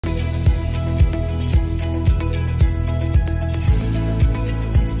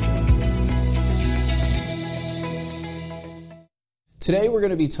Today we're going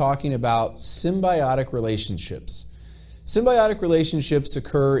to be talking about symbiotic relationships. Symbiotic relationships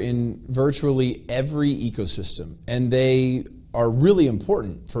occur in virtually every ecosystem, and they are really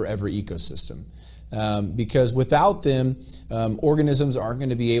important for every ecosystem because without them, organisms aren't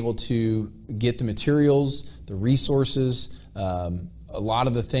going to be able to get the materials, the resources, a lot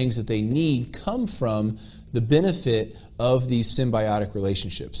of the things that they need come from the benefit of these symbiotic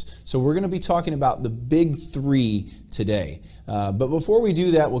relationships. So we're going to be talking about the big three today. But before we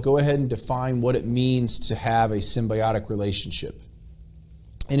do that, we'll go ahead and define what it means to have a symbiotic relationship.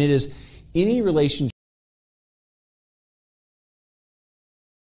 And it is any relationship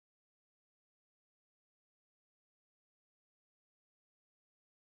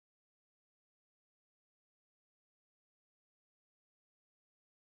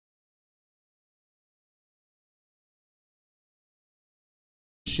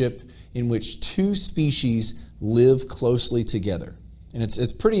in which two species live closely together. And it's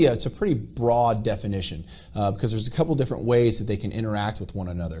a pretty broad definition because there's a couple different ways that they can interact with one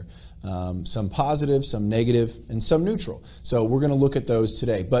another. Some positive, some negative, and some neutral. So we're going to look at those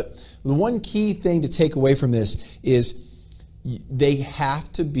today. But the one key thing to take away from this is they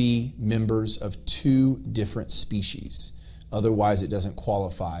have to be members of two different species. Otherwise, it doesn't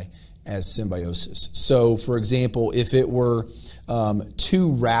qualify as symbiosis. So, for example, if it were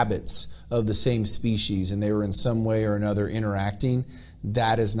two rabbits of the same species and they were in some way or another interacting,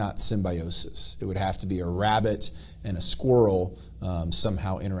 that is not symbiosis. It would have to be a rabbit and a squirrel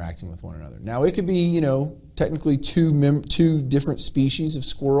somehow interacting with one another. Now, it could be, technically two different species of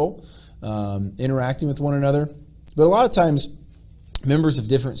squirrel interacting with one another, but a lot of times members of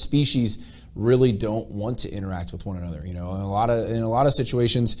different species really don't want to interact with one another. In a lot of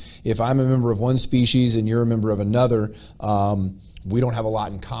situations, if I'm a member of one species and you're a member of another, we don't have a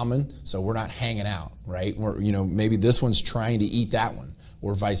lot in common, so we're not hanging out, right? Maybe this one's trying to eat that one,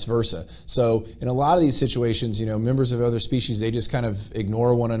 or vice versa. So in a lot of these situations, members of other species, they just kind of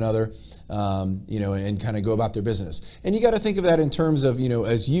ignore one another, and kind of go about their business. And you got to think of that in terms of,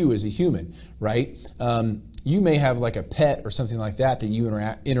 as a human, right? You may have like a pet or something like that you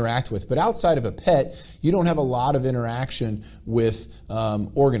interact with, but outside of a pet, you don't have a lot of interaction with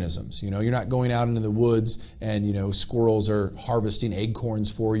organisms. You're not going out into the woods and squirrels are harvesting acorns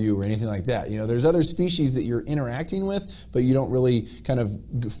for you or anything like that. There's other species that you're interacting with, but you don't really kind of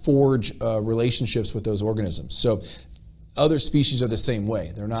forge relationships with those organisms. So other species are the same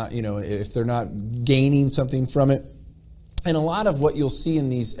way. They're not, if they're not gaining something from it. And a lot of what you'll see in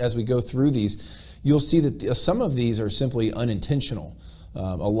these, as we go through these, you'll see that some of these are simply unintentional.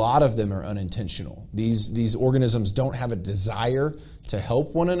 A lot of them are unintentional. These organisms don't have a desire to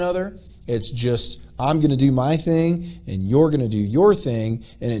help one another. It's just, I'm going to do my thing and you're going to do your thing,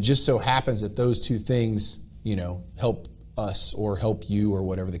 and it just so happens that those two things, help us or help you or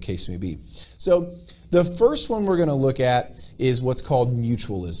whatever the case may be. So the first one we're going to look at is what's called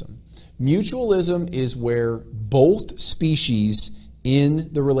mutualism. Mutualism is where both species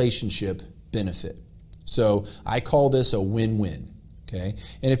in the relationship benefit. So I call this a win-win, okay?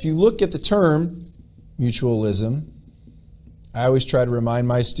 And if you look at the term mutualism, I always try to remind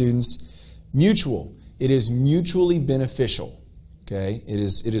my students, mutual, it is mutually beneficial, okay? It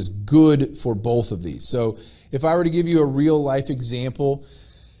is good for both of these. So if I were to give you a real life example,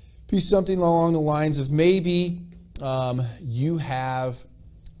 be something along the lines of maybe you have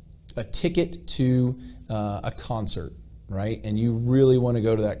a ticket to a concert, right? And you really want to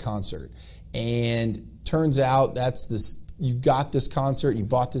go to that concert. And turns out you got this concert, you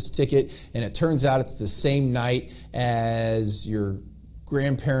bought this ticket, and it turns out it's the same night as your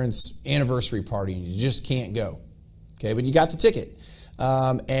grandparents' anniversary party and you just can't go. Okay, but you got the ticket.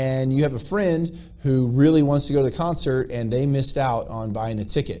 And you have a friend who really wants to go to the concert and they missed out on buying the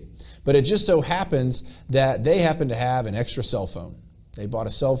ticket. But it just so happens that they happen to have an extra cell phone. They bought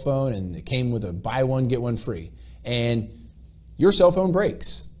a cell phone and it came with a buy one, get one free. And your cell phone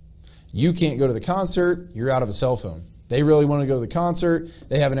breaks. You can't go to the concert, you're out of a cell phone. They really want to go to the concert,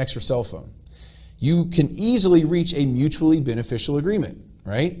 they have an extra cell phone. You can easily reach a mutually beneficial agreement,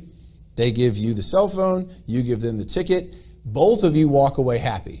 right? They give you the cell phone, you give them the ticket, both of you walk away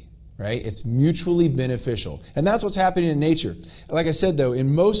happy, right? It's mutually beneficial. And that's what's happening in nature. Like I said though,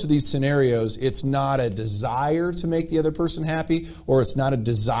 in most of these scenarios, it's not a desire to make the other person happy, or it's not a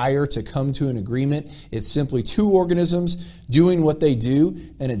desire to come to an agreement. It's simply two organisms doing what they do,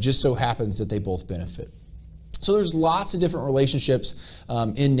 and it just so happens that they both benefit. So there's lots of different relationships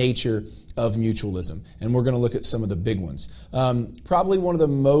in nature of mutualism, and we're going to look at some of the big ones. Probably one of the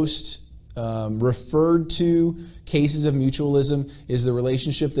most referred to cases of mutualism is the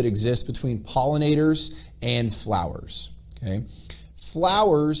relationship that exists between pollinators and flowers. Okay?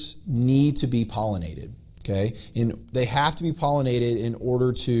 flowers need to be pollinated. Okay, and they have to be pollinated in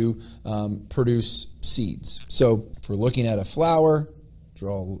order to produce seeds. So if we're looking at a flower,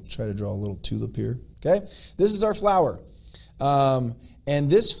 try to draw a little tulip here. Okay, this is our flower. And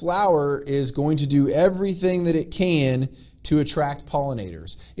this flower is going to do everything that it can to attract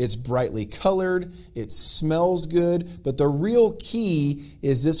pollinators. It's brightly colored, it smells good, but the real key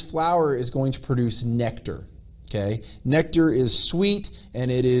is this flower is going to produce nectar. Okay? Nectar is sweet and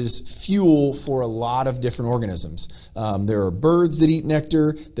it is fuel for a lot of different organisms. There are birds that eat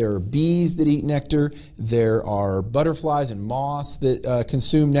nectar, there are bees that eat nectar, there are butterflies and moths that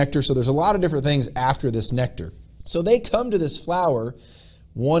consume nectar, so there's a lot of different things after this nectar. So they come to this flower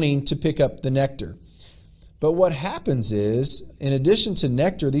wanting to pick up the nectar. But what happens is, in addition to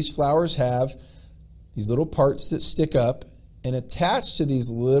nectar, these flowers have these little parts that stick up, and attached to these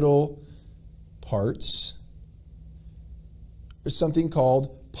little parts is something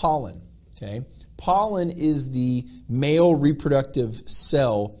called pollen. Okay? Pollen is the male reproductive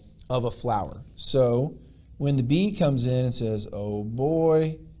cell of a flower. So when the bee comes in and says, "Oh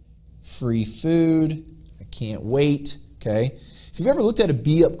boy, free food, I can't wait," okay? If you've ever looked at a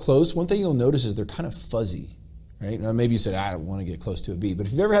bee up close, one thing you'll notice is they're kind of fuzzy, right? Now, maybe you said, "I don't want to get close to a bee," but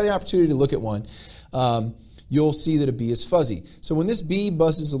if you've ever had the opportunity to look at one, you'll see that a bee is fuzzy. So when this bee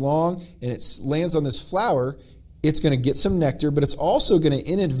buzzes along and it lands on this flower, it's going to get some nectar, but it's also going to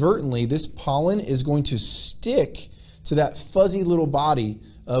inadvertently, this pollen is going to stick to that fuzzy little body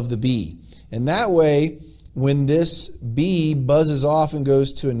of the bee. And that way, when this bee buzzes off and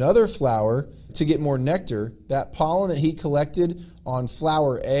goes to another flower to get more nectar, that pollen that he collected on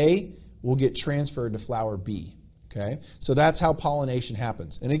flower A will get transferred to flower B. Okay? So that's how pollination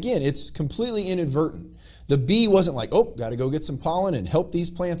happens. And again, it's completely inadvertent. The bee wasn't like, "Oh, got to go get some pollen and help these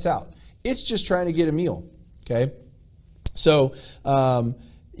plants out." It's just trying to get a meal. Okay? So,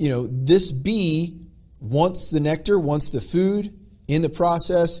 this bee wants the nectar, wants the food. In the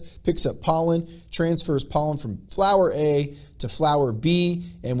process, picks up pollen, transfers pollen from flower A to flower B,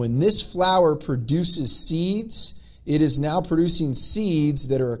 and when this flower produces seeds, it is now producing seeds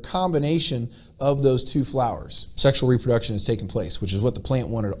that are a combination of those two flowers. Sexual reproduction has taken place, which is what the plant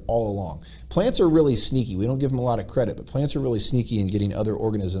wanted all along. Plants are really sneaky. We don't give them a lot of credit, but plants are really sneaky in getting other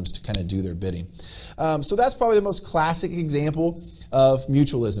organisms to kind of do their bidding. So that's probably the most classic example of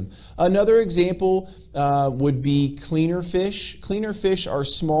mutualism. Another example would be cleaner fish. Cleaner fish are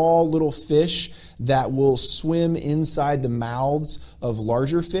small little fish that will swim inside the mouths of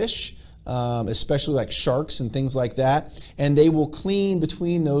larger fish. Especially like sharks and things like that, and they will clean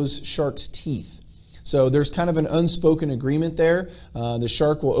between those sharks' teeth. So there's kind of an unspoken agreement there. The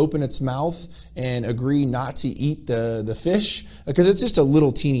shark will open its mouth and agree not to eat the fish because it's just a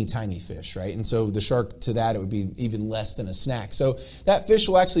little teeny tiny fish, right? And so the shark, to that, it would be even less than a snack. So that fish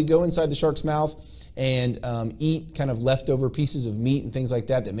will actually go inside the shark's mouth and eat kind of leftover pieces of meat and things like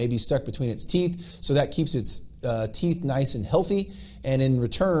that that may be stuck between its teeth. So that keeps its teeth nice and healthy, and in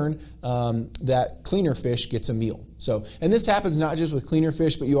return, that cleaner fish gets a meal. So, and this happens not just with cleaner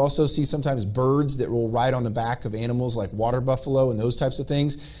fish, but you also see sometimes birds that will ride on the back of animals like water buffalo and those types of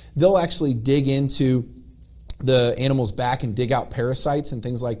things. They'll actually dig into the animal's back and dig out parasites and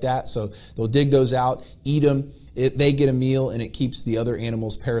things like that. So they'll dig those out, eat them, they get a meal, and it keeps the other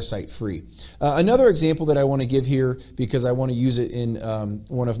animals parasite free. Another example that I want to give here, because I want to use it in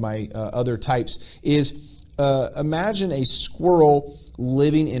one of my other types, is imagine a squirrel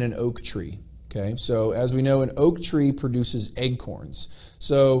living in an oak tree. Okay, so as we know, an oak tree produces acorns.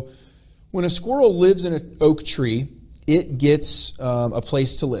 So when a squirrel lives in an oak tree, it gets a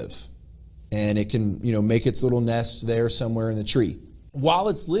place to live, and it can, make its little nest there somewhere in the tree. While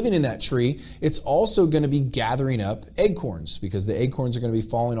it's living in that tree, it's also going to be gathering up acorns because the acorns are going to be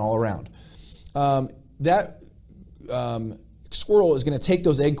falling all around. Squirrel is going to take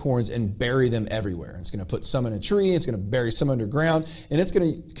those acorns and bury them everywhere. It's going to put some in a tree, it's going to bury some underground, and it's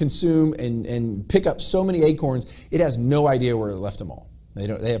going to consume and pick up so many acorns, it has no idea where it left them all.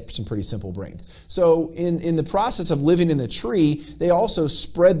 They have some pretty simple brains. So in the process of living in the tree, they also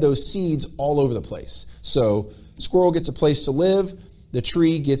spread those seeds all over the place. So squirrel gets a place to live, the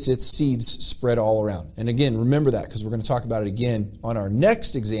tree gets its seeds spread all around. And again, remember that because we're going to talk about it again on our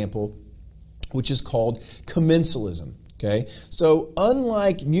next example, which is called commensalism. Okay, so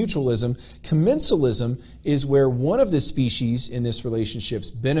unlike mutualism, commensalism is where one of the species in this relationship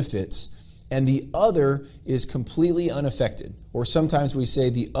benefits and the other is completely unaffected. Or sometimes we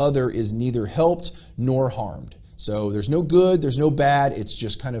say the other is neither helped nor harmed. So there's no good, there's no bad, it's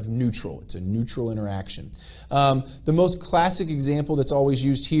just kind of neutral. It's a neutral interaction. The most classic example that's always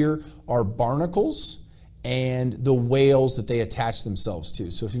used here are barnacles and the whales that they attach themselves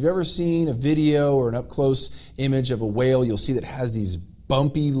to. So if you've ever seen a video or an up-close image of a whale, you'll see that it has these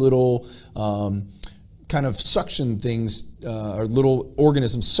bumpy little kind of suction things or little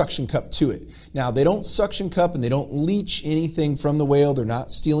organisms suction cup to it. Now, they don't suction cup and they don't leach anything from the whale. They're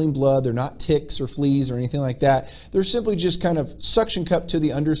not stealing blood. They're not ticks or fleas or anything like that. They're simply just kind of suction cup to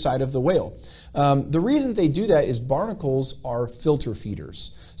the underside of the whale. The reason they do that is barnacles are filter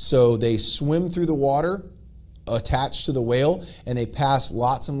feeders. So they swim through the water attached to the whale, and they pass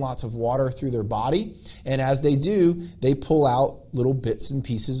lots and lots of water through their body, and as they do, they pull out little bits and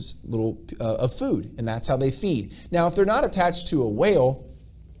pieces of food, and that's how they feed. Now, if they're not attached to a whale,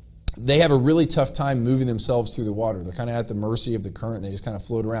 they have a really tough time moving themselves through the water. They're kind of at the mercy of the current. They just kind of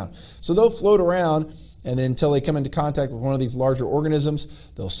float around. So they'll float around, and then until they come into contact with one of these larger organisms,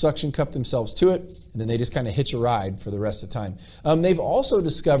 they'll suction cup themselves to it, and then they just kind of hitch a ride for the rest of the time. They've also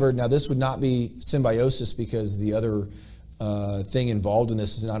discovered, now this would not be symbiosis because the other thing involved in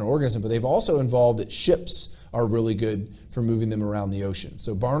this is not an organism, but they've also involved that ships are really good for moving them around the ocean.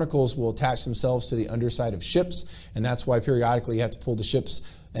 So barnacles will attach themselves to the underside of ships, and that's why periodically you have to pull the ships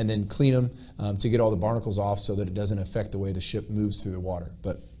and then clean them to get all the barnacles off so that it doesn't affect the way the ship moves through the water.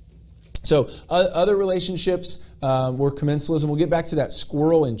 So other relationships were commensalism. We'll get back to that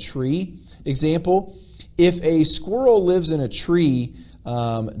squirrel and tree example. If a squirrel lives in a tree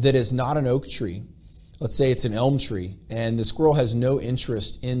that is not an oak tree, let's say it's an elm tree, and the squirrel has no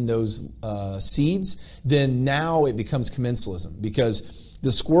interest in those seeds, then now it becomes commensalism because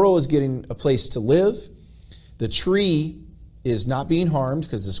the squirrel is getting a place to live, the tree is not being harmed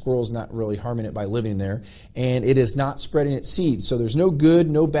because the squirrel is not really harming it by living there, and it is not spreading its seeds. So there's no good,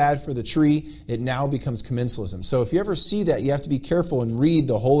 no bad for the tree. It now becomes commensalism. So if you ever see that, you have to be careful and read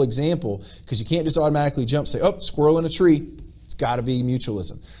the whole example because you can't just automatically jump and say, oh, squirrel in a tree. It's got to be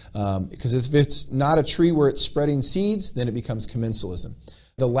mutualism. Because if it's not a tree where it's spreading seeds, then it becomes commensalism.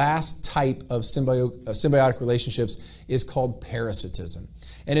 The last type of symbiotic relationships is called parasitism.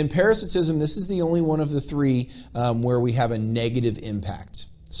 And in parasitism, this is the only one of the three where we have a negative impact.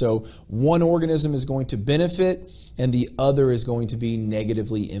 So one organism is going to benefit and the other is going to be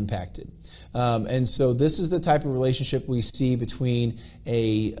negatively impacted. And so this is the type of relationship we see between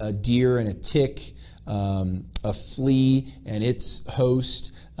a deer and a tick, a flea and its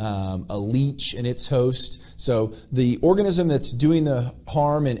host, a leech and its host. So the organism that's doing the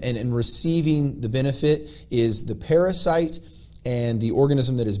harm and receiving the benefit is the parasite, and the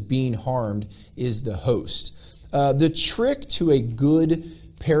organism that is being harmed is the host. The trick to a good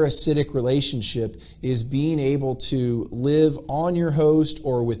parasitic relationship is being able to live on your host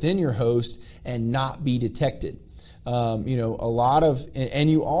or within your host and not be detected. And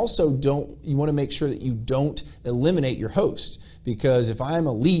you also you want to make sure that you don't eliminate your host, because if I'm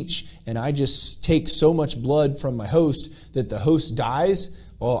a leech and I just take so much blood from my host that the host dies,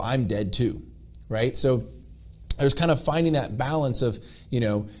 well, I'm dead too, right? So there's kind of finding that balance of,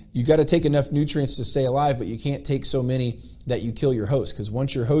 you got to take enough nutrients to stay alive, but you can't take so many that you kill your host, because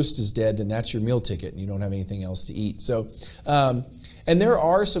once your host is dead, then that's your meal ticket and you don't have anything else to eat. So, and there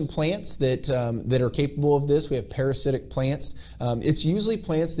are some plants that are capable of this. We have parasitic plants. It's usually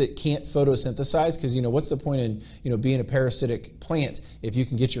plants that can't photosynthesize, because what's the point in being a parasitic plant if you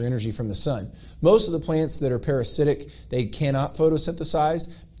can get your energy from the sun? Most of the plants that are parasitic, they cannot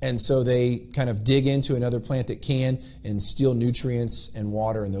photosynthesize, and so they kind of dig into another plant that can and steal nutrients and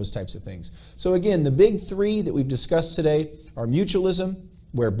water and those types of things. So again, the big three that we've discussed today are mutualism,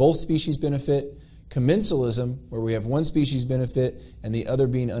 where both species benefit, commensalism, where we have one species benefit and the other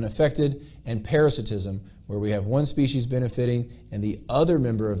being unaffected, and parasitism, where we have one species benefiting and the other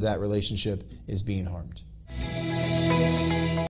member of that relationship is being harmed.